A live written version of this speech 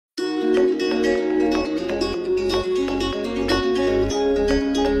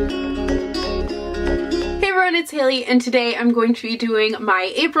it's Hailey, and today I'm going to be doing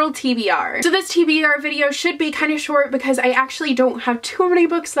my April TBR. So this TBR video should be kind of short because I actually don't have too many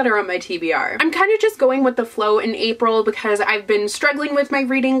books that are on my TBR. I'm kind of just going with the flow in April because I've been struggling with my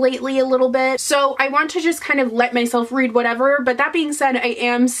reading lately a little bit, so I want to just kind of let myself read whatever, but that being said, I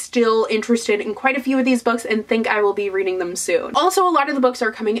am still interested in quite a few of these books and think I will be reading them soon. Also, a lot of the books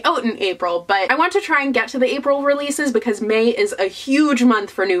are coming out in April, but I want to try and get to the April releases because May is a huge month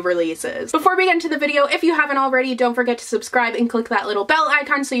for new releases. Before we get into the video, if you haven't already, don't forget to subscribe and click that little bell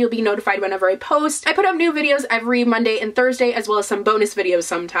icon so you'll be notified whenever I post. I put up new videos every Monday and Thursday, as well as some bonus videos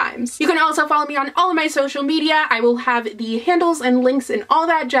sometimes. You can also follow me on all of my social media. I will have the handles and links and all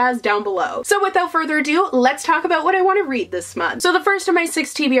that jazz down below. So without further ado, let's talk about what I want to read this month. So the first of my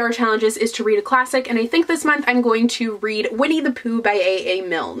 6 TBR challenges is to read a classic, and I think this month I'm going to read Winnie the Pooh by A.A.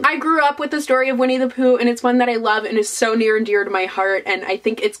 Milne. I grew up with the story of Winnie the Pooh, and it's one that I love and is so near and dear to my heart, and I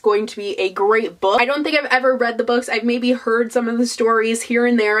think it's going to be a great book. I don't think I've ever read the books. I've maybe heard some of the stories here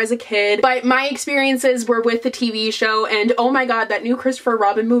and there as a kid, but my experiences were with the TV show, and oh my god, that new Christopher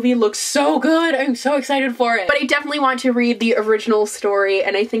Robin movie looks so good. I'm so excited for it. But I definitely want to read the original story,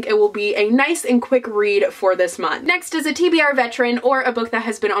 and I think it will be a nice and quick read for this month. Next is a TBR veteran, or a book that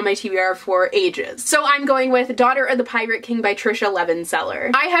has been on my TBR for ages. So I'm going with Daughter of the Pirate King by Tricia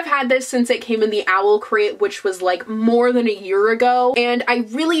Levenseller. I have had this since it came in the Owl crate, which was like more than a year ago, and I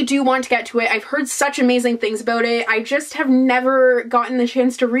really do want to get to it. I've heard such amazing things about it. I just have never gotten the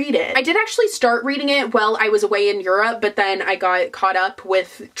chance to read it. I did actually start reading it while I was away in Europe, but then I got caught up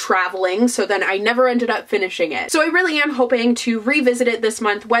with traveling, so then I never ended up finishing it. So I really am hoping to revisit it this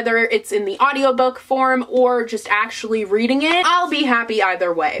month, whether it's in the audiobook form or just actually reading it. I'll be happy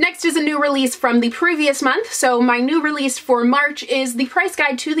either way. Next is a new release from the previous month. So my new release for March is The Price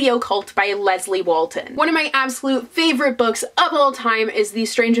Guide to the Occult by Leslye Walton. One of my absolute favorite books of all time is The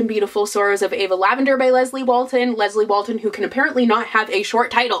Strange and Beautiful Sorrows of Ava Lavender by Leslye Walton. Leslye Walton, who can apparently not have a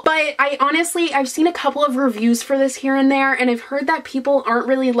short title. But I've seen a couple of reviews for this here and there, and I've heard that people aren't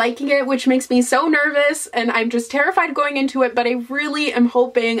really liking it, which makes me so nervous, and I'm just terrified going into it, but I really am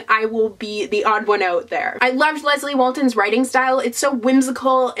hoping I will be the odd one out there. I loved Leslye Walton's writing style. It's so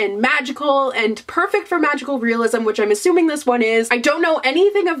whimsical and magical and perfect for magical realism, which I'm assuming this one is. I don't know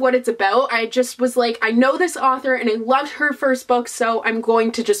anything of what it's about. I just was like, I know this author and I loved her first book, so I'm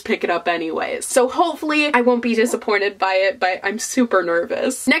going to just pick it up anyways. So hopefully I won't be disappointed by it, but I'm super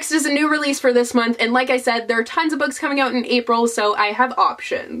nervous. Next is a new release for this month, and like I said, there are tons of books coming out in April, so I have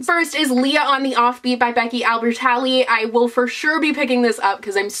options. First is Leah on the Offbeat by Becky Albertalli. I will for sure be picking this up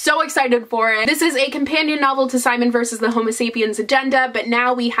because I'm so excited for it. This is a companion novel to Simon vs. the Homo Sapiens Agenda, but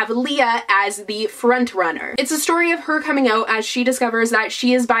now we have Leah as the front runner. It's a story of her coming out as she discovers that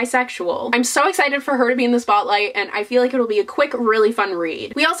she is bisexual. I'm so excited for her to be in the spotlight, and I feel like it'll be a quick, really fun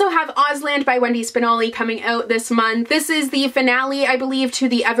read. We also have Ozland by Wendy Spinale coming out this month. This is the finale, I believe, to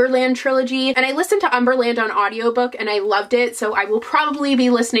the Everland trilogy, and I listened to Umberland on audiobook and I loved it, so I will probably be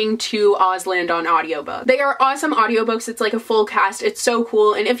listening to Ozland on audiobook. They are awesome audiobooks. It's like a full cast. It's so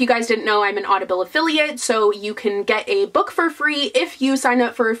cool, and if you guys didn't know, I'm an Audible affiliate, so you can get a book for free if you sign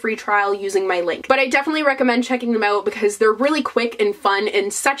up for a free trial using my link. But I definitely recommend checking them out because they're really quick and fun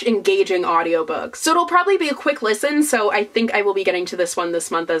and such engaging audiobooks. So it'll probably be a quick listen, so I think I will be getting to this one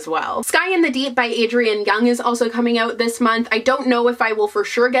this month as well. Sky in the Deep by Adrienne is also coming out this month. I don't know if I will for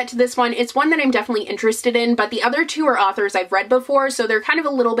sure get to this one. It's one that I'm definitely interested in, but the other two are authors I've read before, so they're kind of a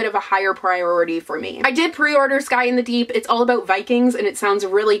little bit of a higher priority for me. I did pre-order Sky in the Deep. It's all about Vikings and it sounds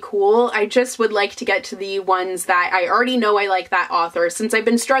really cool. I just would like to get to the ones that I already know I like that author, since I've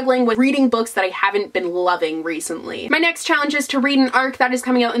been struggling with reading books that I haven't been loving recently. My next challenge is to read an arc that is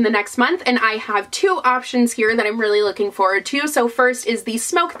coming out in the next month, and I have 2 options here that I'm really looking forward to. So first is The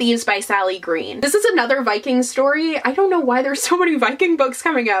Smoke Thieves by Sally Green. This is another Viking story. I don't know why there's so many Viking books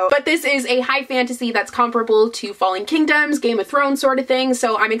coming out, but this is a high fantasy that's comparable to Fallen Kingdoms, Game of Thrones sort of thing,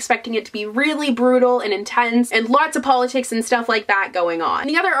 so I'm expecting it to be really brutal and intense and lots of politics and stuff like that going on.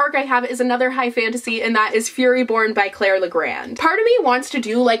 The other arc I have is another high fantasy, and that is Furyborn by Claire Legrand. Part of me wants to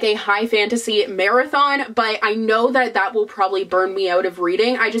do like a high fantasy marathon, but I know that that will probably burn me out of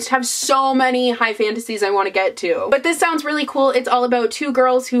reading. I just have so many high fantasies I want to get to. But this sounds really cool. It's all about 2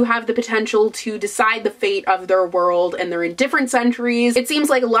 girls who have the potential to decide the fate of their world, and they're in different centuries. It seems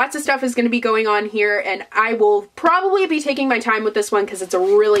like lots of stuff is going to be going on here, and I will probably be taking my time with this one because it's a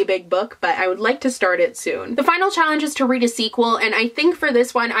really big book, but I would like to start it soon. The final challenge is to read a sequel, and I think for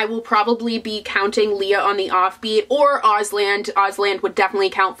this one I will probably be counting Leah on the Offbeat or Ozland. Ozland would definitely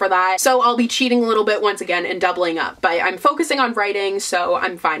count for that, so I'll be cheating a little bit once again and doubling up, but I'm focusing on writing, so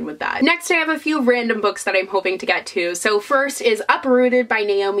I'm fine with that. Next I have a few random books that I'm hoping to get to. So first is Uprooted by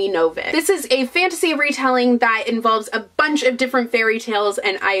Naomi Novik. This is a fantasy fantasy retelling that involves a bunch of different fairy tales,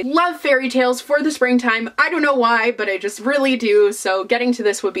 and I love fairy tales for the springtime. I don't know why, but I just really do, so getting to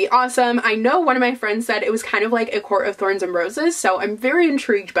this would be awesome. I know one of my friends said it was kind of like A Court of Thorns and Roses, so I'm very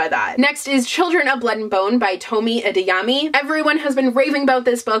intrigued by that. Next is Children of Blood and Bone by Tomi Adeyemi. Everyone has been raving about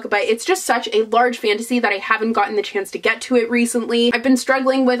this book, but it's just such a large fantasy that I haven't gotten the chance to get to it recently. I've been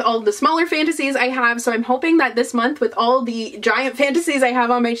struggling with all the smaller fantasies I have, so I'm hoping that this month, with all the giant fantasies I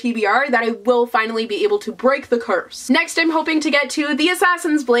have on my TBR, that I will finally be able to break the curse. Next, I'm hoping to get to The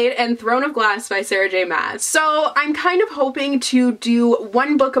Assassin's Blade and Throne of Glass by Sarah J. Maas. So I'm kind of hoping to do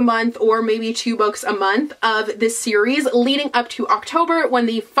 1 book a month or maybe 2 books a month of this series leading up to October when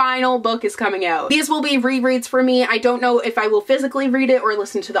the final book is coming out. These will be rereads for me. I don't know if I will physically read it or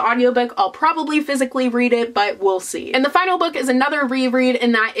listen to the audiobook. I'll probably physically read it, but we'll see. And the final book is another reread,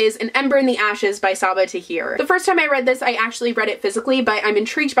 and that is An Ember in the Ashes by Sabaa Tahir. The first time I read this, I actually read it physically, but I'm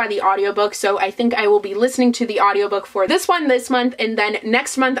intrigued by the audiobook, so I think I will be listening to the audiobook for this one this month, and then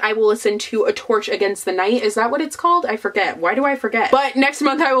next month I will listen to A Torch Against the Night. Is that what it's called? I forget. Why do I forget? But next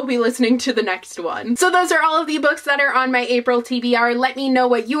month I will be listening to the next one. So those are all of the books that are on my April TBR. Let me know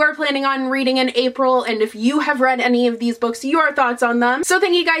what you are planning on reading in April, and if you have read any of these books, your thoughts on them. So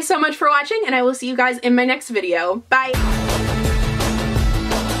thank you guys so much for watching, and I will see you guys in my next video. Bye!